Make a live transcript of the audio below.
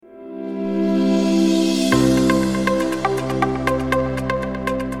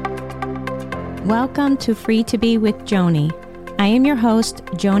Welcome to Free to Be with Joni. I am your host,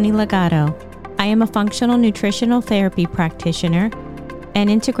 Joni Legato. I am a functional nutritional therapy practitioner, an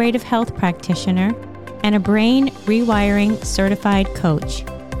integrative health practitioner, and a brain rewiring certified coach.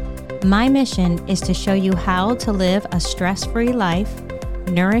 My mission is to show you how to live a stress-free life,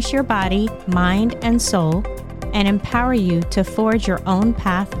 nourish your body, mind, and soul, and empower you to forge your own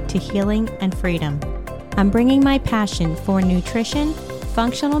path to healing and freedom. I'm bringing my passion for nutrition,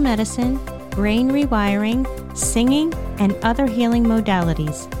 functional medicine, brain rewiring, singing, and other healing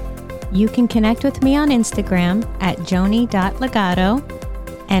modalities. You can connect with me on Instagram at joni.legato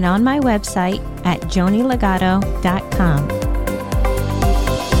and on my website at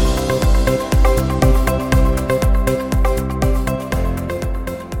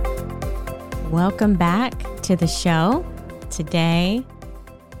jonilegato.com. Welcome back to the show. Today,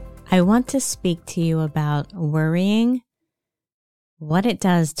 I want to speak to you about worrying, what it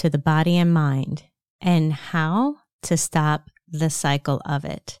does to the body and mind, and how to stop the cycle of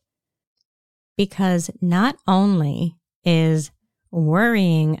it. Because not only is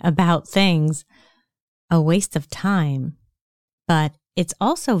worrying about things a waste of time, but it's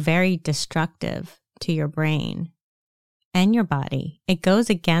also very destructive to your brain and your body. It goes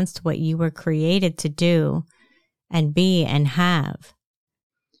against what you were created to do and be and have.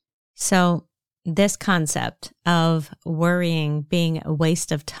 So this concept of worrying being a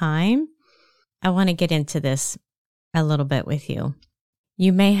waste of time, I want to get into this a little bit with you.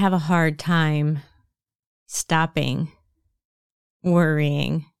 You may have a hard time stopping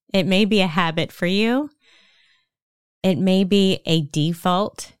worrying. It may be a habit for you. It may be a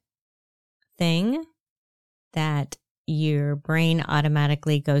default thing that your brain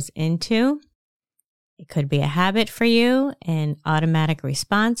automatically goes into. It could be a habit for you, an automatic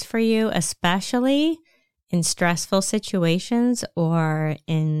response for you, especially in stressful situations or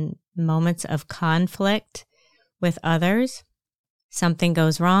in moments of conflict with others. Something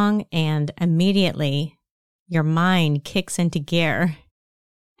goes wrong and immediately your mind kicks into gear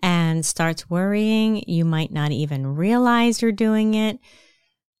and starts worrying. You might not even realize you're doing it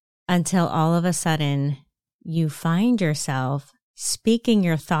until all of a sudden you find yourself speaking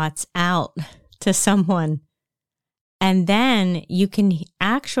your thoughts out to someone. And then you can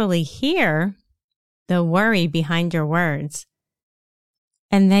actually hear the worry behind your words.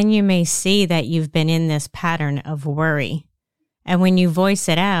 And then you may see that you've been in this pattern of worry. And when you voice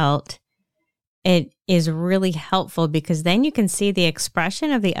it out, it is really helpful because then you can see the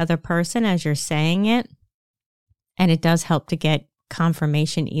expression of the other person as you're saying it. And it does help to get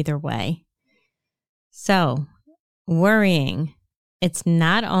confirmation either way. So, worrying, it's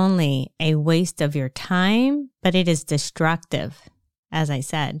not only a waste of your time, but it is destructive, as I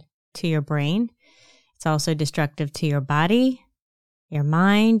said, to your brain. It's also destructive to your body, your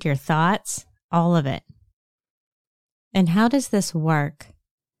mind, your thoughts, all of it. And how does this work?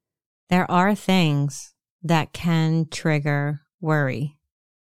 There are things that can trigger worry.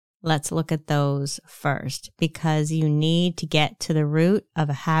 Let's look at those first, because you need to get to the root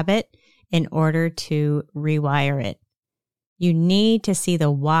of a habit in order to rewire it. You need to see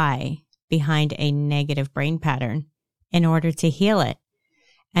the why behind a negative brain pattern in order to heal it.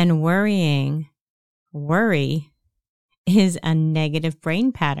 And worry is a negative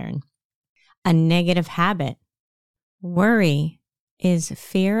brain pattern, a negative habit. Worry is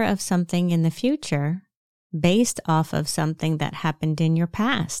fear of something in the future based off of something that happened in your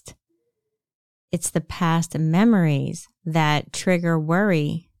past. It's the past memories that trigger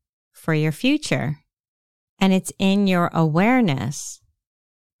worry for your future. And it's in your awareness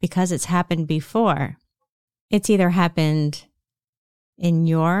because it's happened before. It's either happened in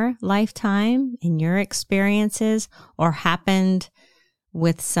your lifetime, in your experiences, or happened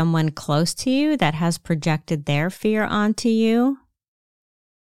with someone close to you that has projected their fear onto you.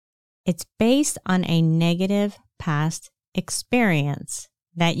 It's based on a negative past experience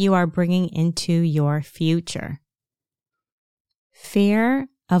that you are bringing into your future. Fear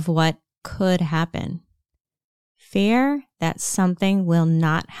of what could happen. Fear that something will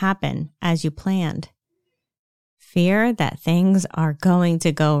not happen as you planned. Fear that things are going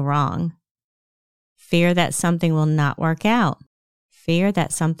to go wrong. Fear that something will not work out. Fear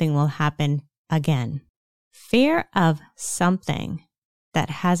that something will happen again. Fear of something that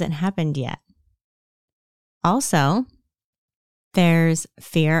hasn't happened yet. Also, there's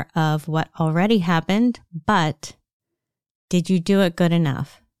fear of what already happened, but did you do it good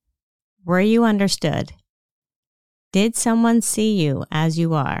enough? Were you understood? Did someone see you as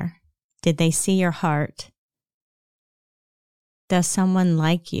you are? Did they see your heart? Does someone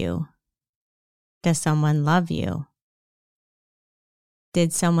like you? Does someone love you?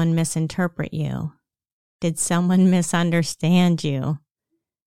 Did someone misinterpret you? Did someone misunderstand you?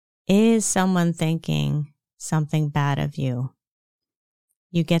 Is someone thinking something bad of you?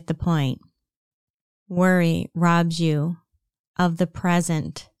 You get the point. Worry robs you of the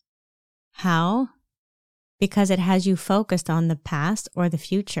present. How? Because it has you focused on the past or the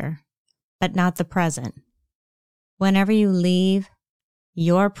future, but not the present. Whenever you leave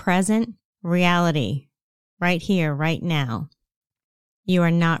your present reality, right here, right now, you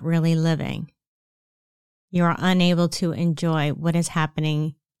are not really living. You are unable to enjoy what is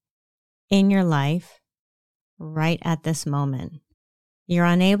happening in your life right at this moment. You're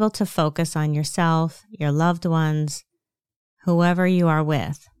unable to focus on yourself, your loved ones, whoever you are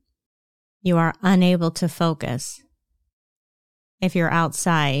with. You are unable to focus. If you're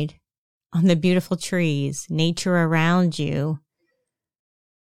outside on the beautiful trees, nature around you,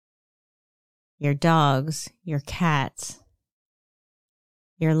 your dogs, your cats,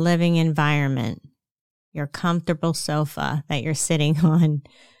 your living environment, your comfortable sofa that you're sitting on,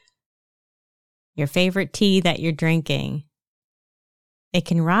 your favorite tea that you're drinking, it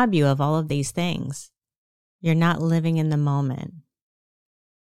can rob you of all of these things. You're not living in the moment.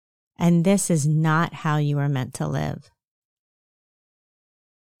 And this is not how you are meant to live.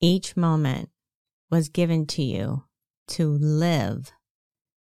 Each moment was given to you to live,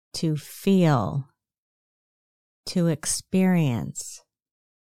 to feel, to experience.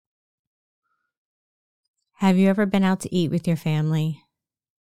 Have you ever been out to eat with your family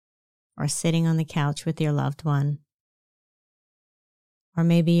or sitting on the couch with your loved one? Or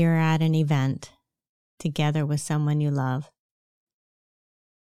maybe you're at an event together with someone you love,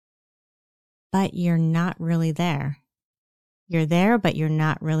 but you're not really there. You're there, but you're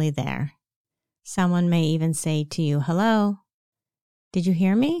not really there. Someone may even say to you, "Hello, did you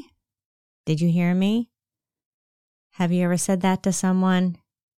hear me? Did you hear me?" Have you ever said that to someone?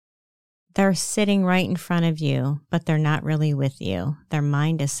 They're sitting right in front of you, but they're not really with you. Their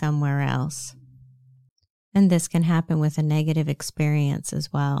mind is somewhere else. And this can happen with a negative experience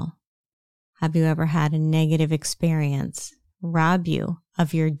as well. Have you ever had a negative experience rob you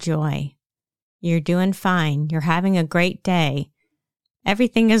of your joy? You're doing fine. You're having a great day.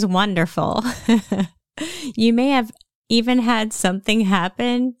 Everything is wonderful. You may have even had something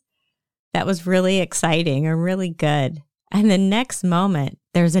happen that was really exciting or really good. And the next moment,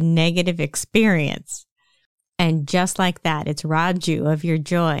 there's a negative experience. And just like that, it's robbed you of your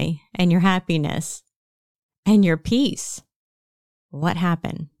joy and your happiness and your peace. What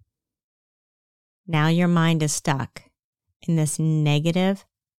happened? Now your mind is stuck in this negative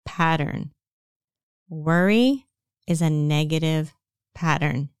pattern. Worry is a negative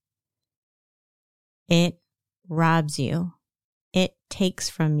pattern. It robs you. It takes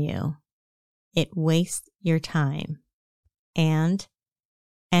from you. It wastes your time and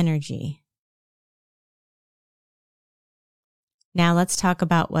energy. Now let's talk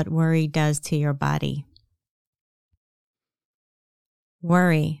about what worry does to your body.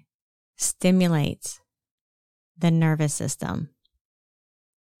 Worry stimulates the nervous system.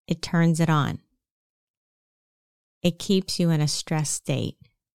 It turns it on. It keeps you in a stress state.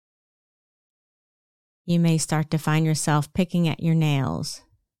 You may start to find yourself picking at your nails,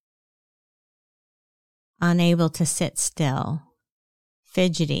 unable to sit still,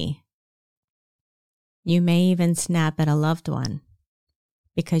 fidgety. You may even snap at a loved one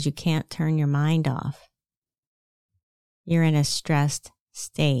because you can't turn your mind off. You're in a stressed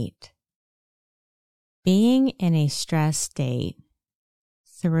state. Being in a stressed state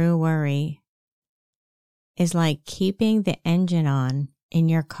through worry is like keeping the engine on in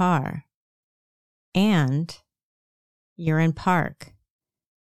your car and you're in park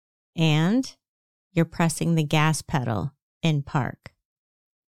and you're pressing the gas pedal in park.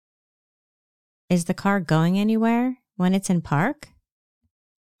 Is the car going anywhere when it's in park?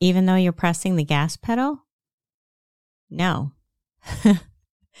 Even though you're pressing the gas pedal? No.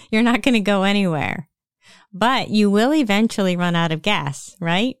 You're not going to go anywhere. But you will eventually run out of gas,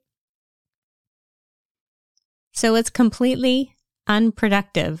 right? So it's completely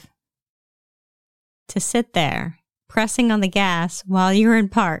unproductive to sit there pressing on the gas while you're in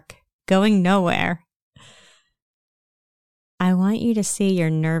park, going nowhere. I want you to see your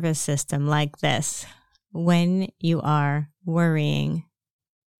nervous system like this when you are worrying.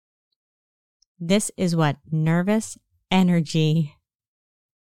 This is what nervous energy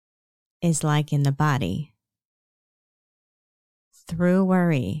is like in the body. Through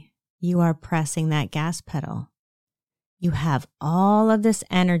worry, you are pressing that gas pedal. You have all of this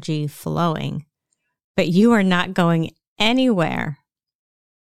energy flowing, but you are not going anywhere.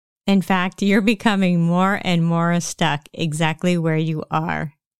 In fact, you're becoming more and more stuck exactly where you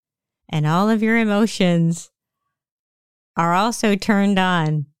are. And all of your emotions are also turned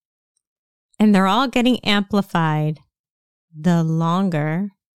on. And they're all getting amplified the longer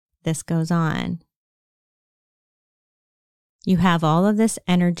this goes on. You have all of this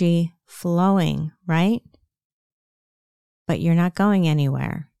energy flowing, right? But you're not going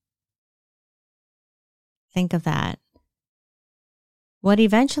anywhere. Think of that. What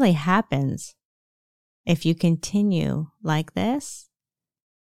eventually happens if you continue like this,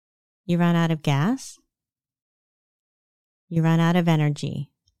 you run out of gas, you run out of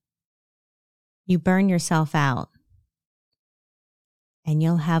energy, you burn yourself out, and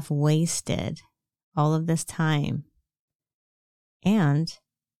you'll have wasted all of this time. And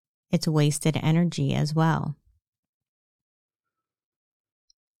it's wasted energy as well.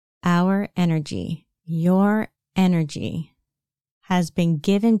 Our energy, your energy, has been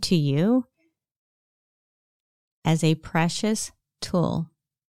given to you as a precious tool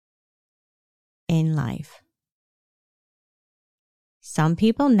in life. Some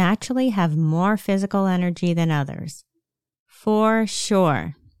people naturally have more physical energy than others, for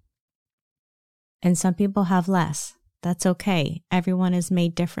sure. And some people have less. That's okay. Everyone is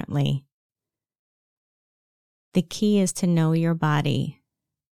made differently. The key is to know your body.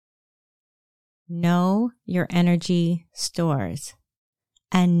 Know your energy stores.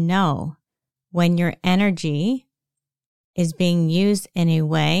 And know when your energy is being used in a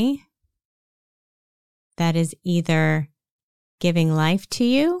way that is either giving life to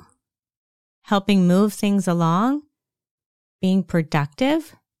you, helping move things along, being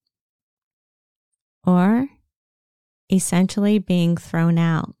productive, or essentially being thrown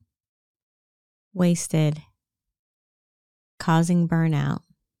out, wasted, causing burnout.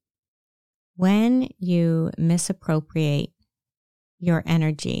 When you misappropriate your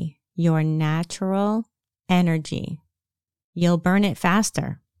energy, your natural energy, you'll burn it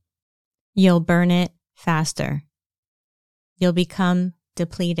faster. You'll burn it faster. You'll become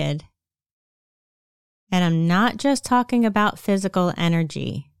depleted. And I'm not just talking about physical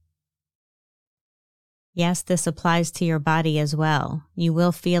energy. Yes, this applies to your body as well. You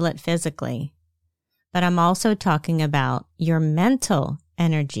will feel it physically. But I'm also talking about your mental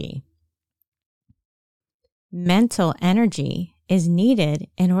energy. Mental energy is needed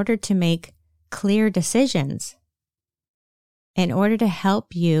in order to make clear decisions, in order to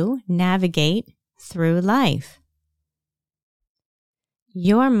help you navigate through life.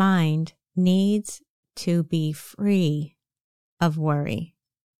 Your mind needs to be free of worry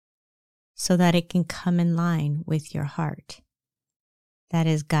so that it can come in line with your heart that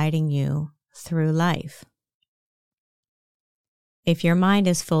is guiding you through life. If your mind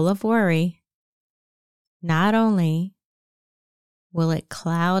is full of worry, not only will it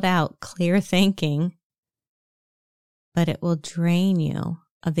cloud out clear thinking, but it will drain you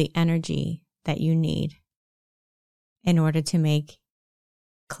of the energy that you need in order to make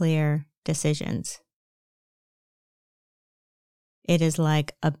clear decisions. It is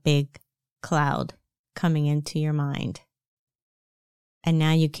like a big cloud coming into your mind, and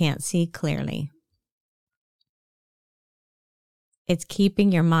now you can't see clearly. It's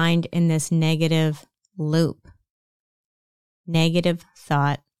keeping your mind in this negative loop, negative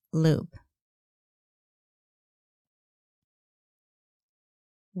thought loop.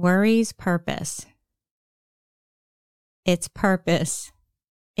 Worry's purpose. Its purpose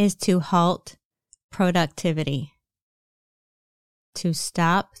is to halt productivity, to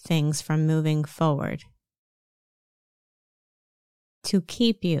stop things from moving forward, to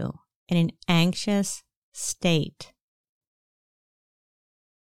keep you in an anxious state,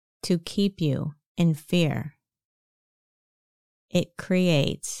 to keep you in fear. It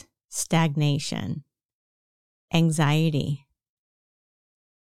creates stagnation, anxiety,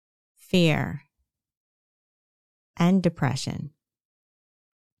 fear, and depression.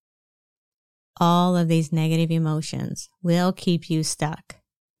 All of these negative emotions will keep you stuck.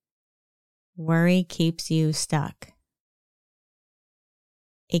 Worry keeps you stuck.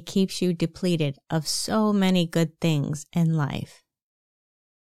 It keeps you depleted of so many good things in life.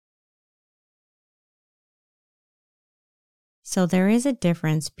 So there is a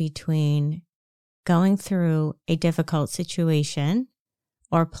difference between going through a difficult situation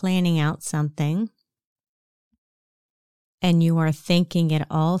or planning out something, and you are thinking it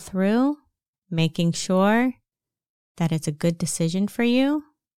all through, making sure that it's a good decision for you,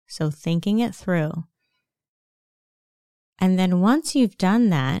 so thinking it through. And then once you've done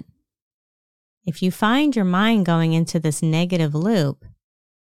that, if you find your mind going into this negative loop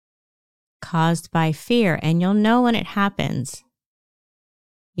caused by fear, and you'll know when it happens,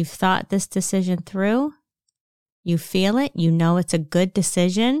 You've thought this decision through. You feel it. You know it's a good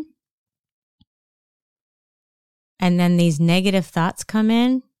decision. And then these negative thoughts come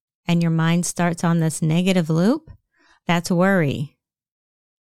in and your mind starts on this negative loop. That's worry.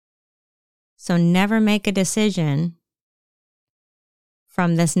 So never make a decision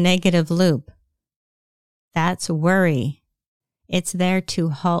from this negative loop. That's worry. It's there to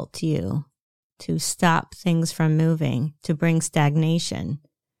halt you, to stop things from moving, to bring stagnation.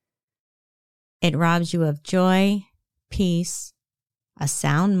 It robs you of joy, peace, a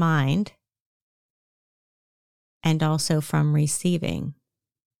sound mind, and also from receiving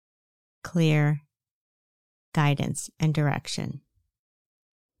clear guidance and direction.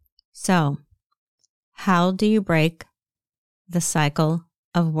 So, how do you break the cycle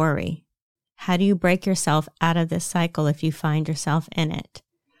of worry? How do you break yourself out of this cycle if you find yourself in it?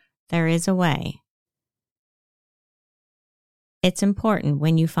 There is a way. It's important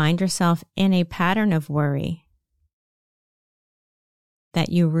when you find yourself in a pattern of worry that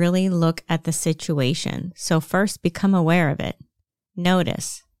you really look at the situation. So first, become aware of it.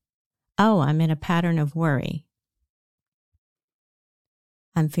 Notice, oh, I'm in a pattern of worry.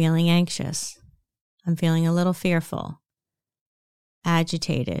 I'm feeling anxious. I'm feeling a little fearful,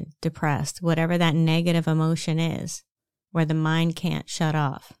 agitated, depressed, whatever that negative emotion is, where the mind can't shut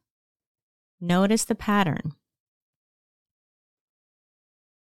off. Notice the pattern.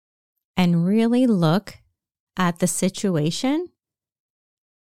 And really look at the situation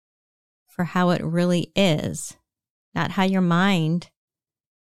for how it really is, not how your mind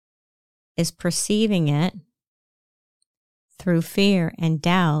is perceiving it through fear and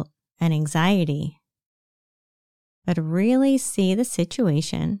doubt and anxiety, but really see the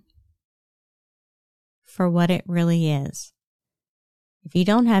situation for what it really is. If you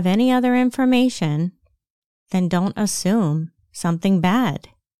don't have any other information, then don't assume something bad.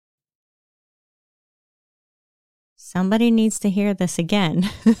 Somebody needs to hear this again.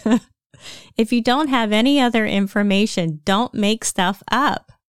 If you don't have any other information, don't make stuff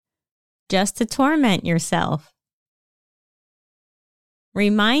up just to torment yourself.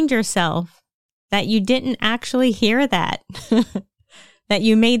 Remind yourself that you didn't actually hear that, that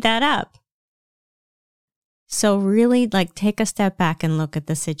you made that up. So really, take a step back and look at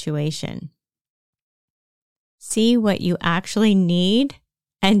the situation. See what you actually need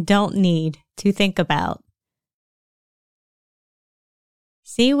and don't need to think about.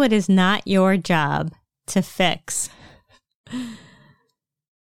 See what is not your job to fix.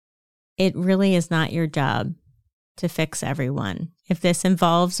 It really is not your job to fix everyone. If this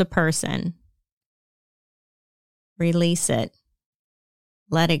involves a person, release it.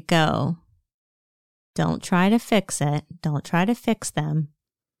 Let it go. Don't try to fix it. Don't try to fix them.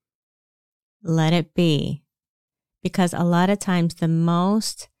 Let it be. Because a lot of times the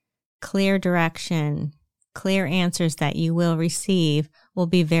most clear direction, clear answers that you will receive will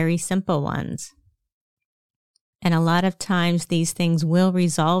be very simple ones. And a lot of times these things will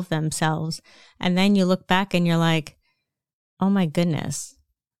resolve themselves. And then you look back and you're like, oh my goodness,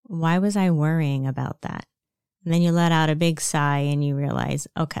 why was I worrying about that? And then you let out a big sigh and you realize,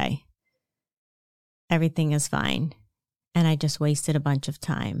 okay, everything is fine. And I just wasted a bunch of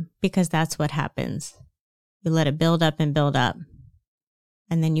time, because that's what happens. You let it build up and build up.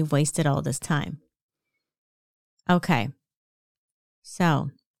 And then you've wasted all this time. Okay. So,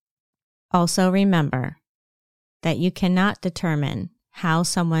 also remember that you cannot determine how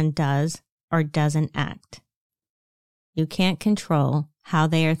someone does or doesn't act. You can't control how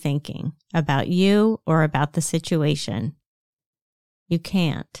they are thinking about you or about the situation. You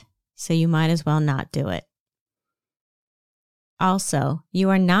can't, so you might as well not do it. Also, you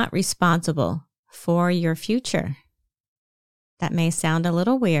are not responsible for your future. That may sound a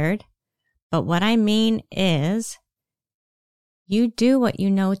little weird, but what I mean is, you do what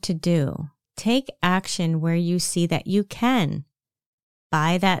you know to do. Take action where you see that you can.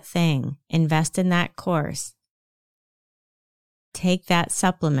 Buy that thing. Invest in that course. Take that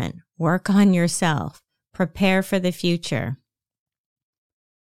supplement. Work on yourself. Prepare for the future.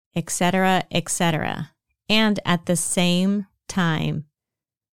 Etc., etc. And at the same time,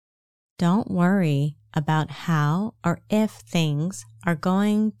 don't worry about how or if things are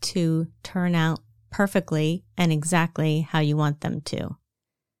going to turn out perfectly and exactly how you want them to.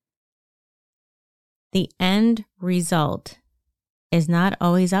 The end result is not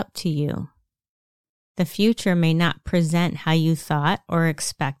always up to you. The future may not present how you thought or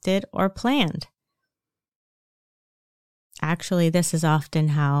expected or planned. Actually, this is often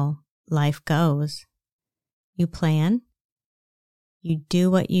how life goes. You plan, you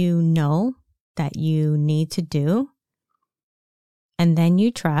do what you know that you need to do, And then you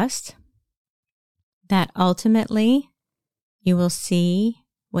trust that ultimately you will see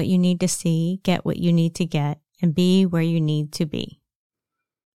what you need to see, get what you need to get, and be where you need to be.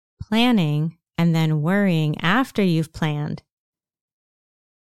 Planning and then worrying after you've planned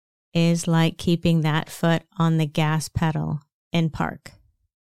is like keeping that foot on the gas pedal in park.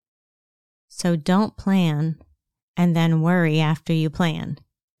 So don't plan and then worry after you plan.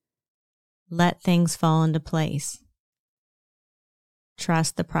 Let things fall into place.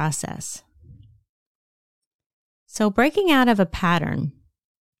 Trust the process. So breaking out of a pattern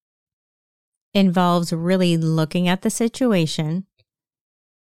involves really looking at the situation,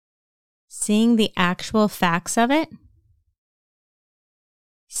 seeing the actual facts of it,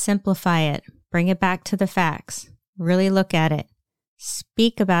 simplify it, bring it back to the facts, really look at it,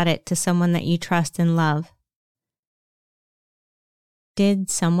 speak about it to someone that you trust and love. Did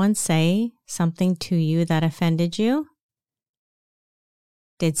someone say something to you that offended you?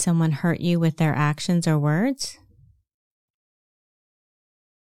 Did someone hurt you with their actions or words?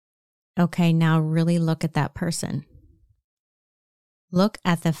 Okay, now really look at that person. Look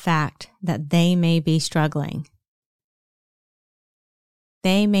at the fact that they may be struggling.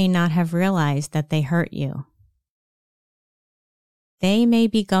 They may not have realized that they hurt you. They may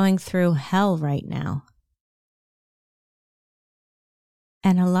be going through hell right now.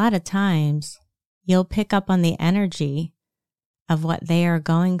 And a lot of times, you'll pick up on the energy of what they are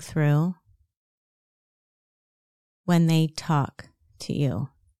going through when they talk to you.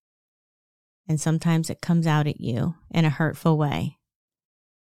 And sometimes it comes out at you in a hurtful way.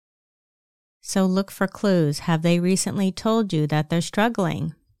 So look for clues. Have they recently told you that they're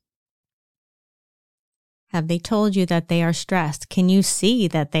struggling? Have they told you that they are stressed? Can you see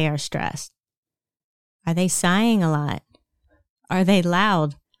that they are stressed? Are they sighing a lot? Are they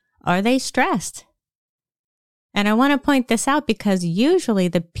loud? Are they stressed? And I want to point this out because usually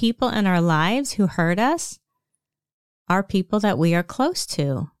the people in our lives who hurt us are people that we are close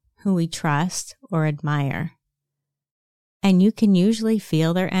to, who we trust or admire. And you can usually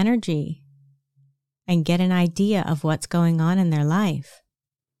feel their energy and get an idea of what's going on in their life.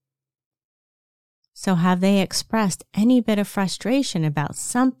 So have they expressed any bit of frustration about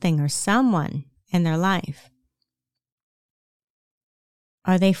something or someone in their life?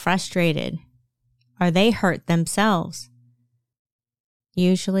 Are they frustrated? Are they hurt themselves?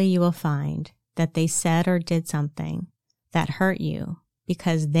 Usually you will find that they said or did something that hurt you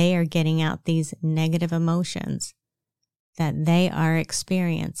because they are getting out these negative emotions that they are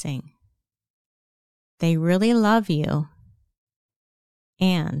experiencing. They really love you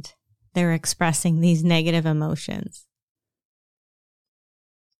and they're expressing these negative emotions.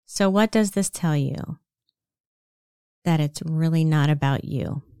 So what does this tell you? That it's really not about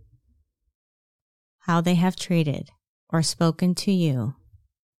you. How they have treated or spoken to you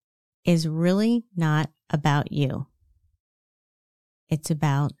is really not about you. It's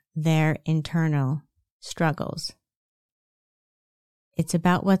about their internal struggles. It's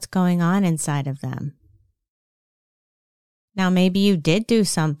about what's going on inside of them. Now, maybe you did do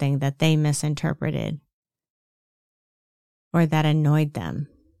something that they misinterpreted or that annoyed them.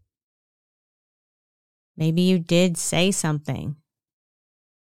 Maybe you did say something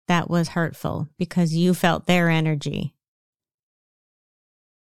that was hurtful because you felt their energy.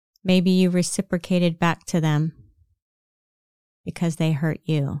 Maybe you reciprocated back to them because they hurt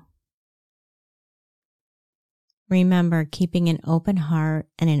you. Remember, keeping an open heart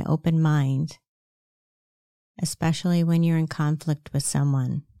and an open mind, especially when you're in conflict with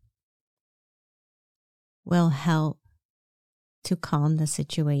someone, will help to calm the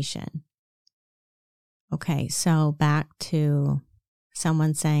situation. Okay, so back to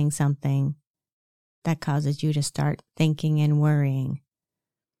someone saying something that causes you to start thinking and worrying.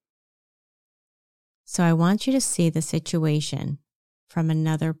 So I want you to see the situation from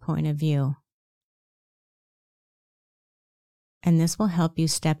another point of view. And this will help you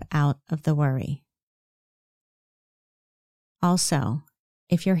step out of the worry. Also,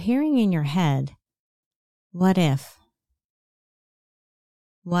 if you're hearing in your head, what if?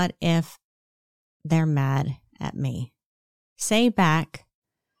 What if they're mad at me? Say back,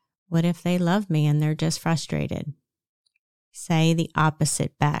 what if they love me and they're just frustrated? Say the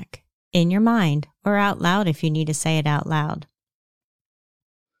opposite back in your mind or out loud if you need to say it out loud.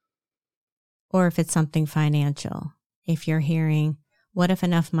 Or if it's something financial, if you're hearing, what if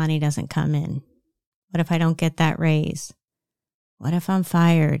enough money doesn't come in? What if I don't get that raise? What if I'm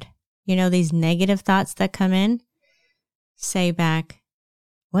fired? You know, these negative thoughts that come in, say back,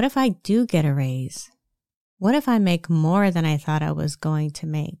 what if I do get a raise? What if I make more than I thought I was going to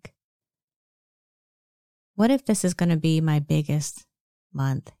make? What if this is going to be my biggest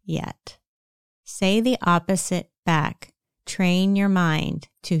month yet. Say the opposite back. Train your mind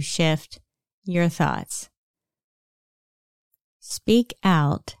to shift your thoughts. Speak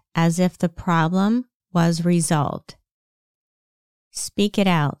out as if the problem was resolved. Speak it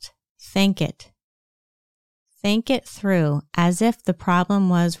out. Think it. Think it through as if the problem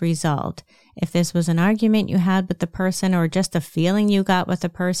was resolved. If this was an argument you had with the person or just a feeling you got with the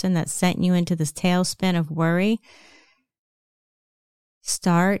person that sent you into this tailspin of worry,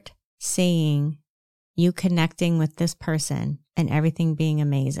 start seeing you connecting with this person and everything being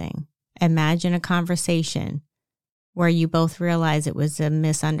amazing. Imagine a conversation where you both realize it was a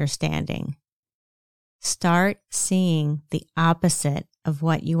misunderstanding. Start seeing the opposite of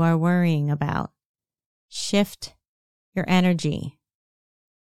what you are worrying about. Shift your energy.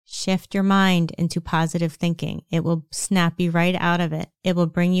 Shift your mind into positive thinking. It will snap you right out of it. It will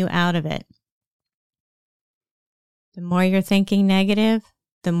bring you out of it. The more you're thinking negative,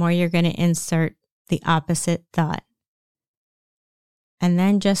 the more you're going to insert the opposite thought. And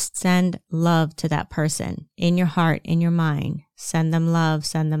then just send love to that person in your heart, in your mind. Send them love,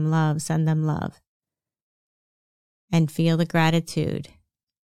 send them love, send them love. And feel the gratitude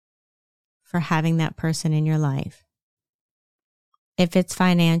for having that person in your life. If it's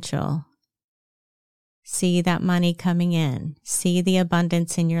financial, see that money coming in. See the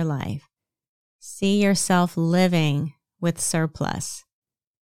abundance in your life. See yourself living with surplus.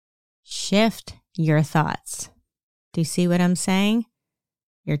 Shift your thoughts. Do you see what I'm saying?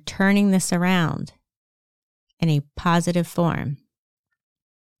 You're turning this around in a positive form.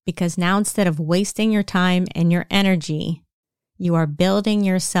 Because now instead of wasting your time and your energy, you are building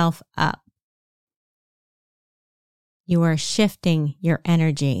yourself up. You are shifting your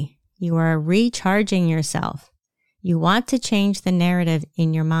energy. You are recharging yourself. You want to change the narrative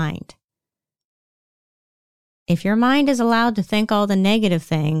in your mind. If your mind is allowed to think all the negative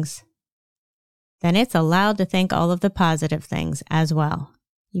things, then it's allowed to think all of the positive things as well.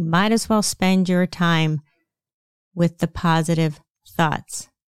 You might as well spend your time with the positive thoughts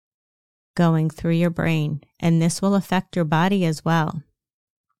going through your brain, and this will affect your body as well.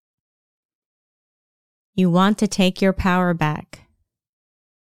 You want to take your power back.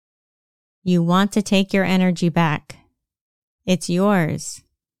 You want to take your energy back. It's yours.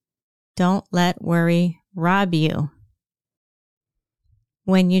 Don't let worry rob you.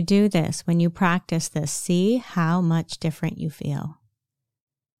 When you do this, when you practice this, see how much different you feel.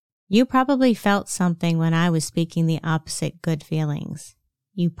 You probably felt something when I was speaking the opposite good feelings.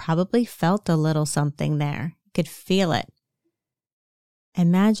 You probably felt a little something there. You could feel it.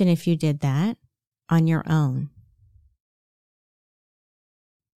 Imagine if you did that on your own.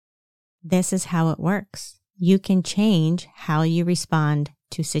 This is how it works. You can change how you respond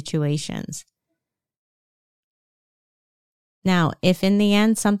to situations. Now, if in the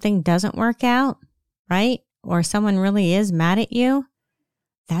end something doesn't work out, right? Or someone really is mad at you,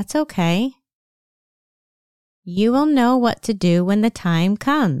 that's okay. You will know what to do when the time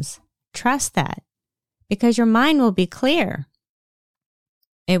comes. Trust that, because your mind will be clear.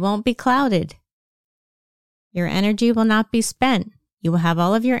 It won't be clouded. Your energy will not be spent. You will have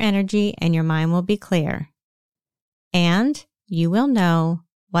all of your energy and your mind will be clear. And you will know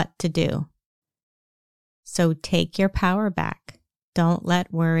what to do. So take your power back. Don't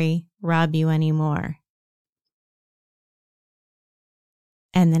let worry rob you anymore.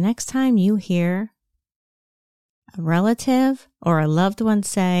 And the next time you hear a relative or a loved one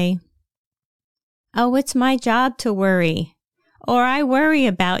say, "Oh, it's my job to worry," or "I worry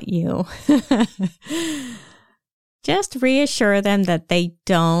about you," just reassure them that they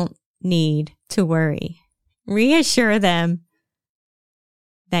don't need to worry. Reassure them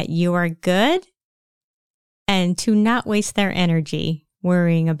that you are good and to not waste their energy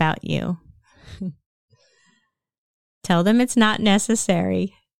worrying about you. Tell them it's not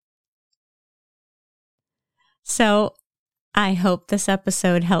necessary. So I hope this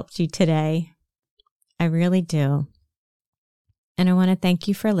episode helped you today. I really do. And I want to thank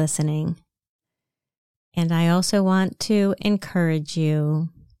you for listening. And I also want to encourage you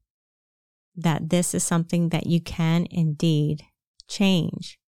that this is something that you can indeed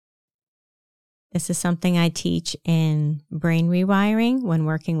change. This is something I teach in brain rewiring when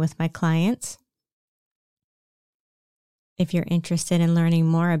working with my clients. If you're interested in learning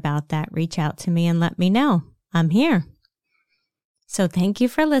more about that, reach out to me and let me know. I'm here. So thank you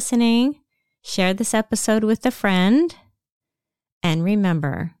for listening. Share this episode with a friend. And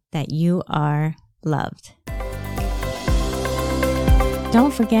remember that you are loved.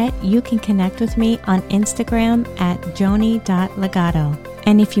 Don't forget, you can connect with me on Instagram at joni.legato.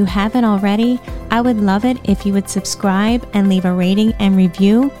 And if you haven't already, I would love it if you would subscribe and leave a rating and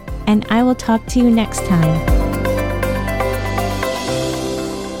review, and I will talk to you next time.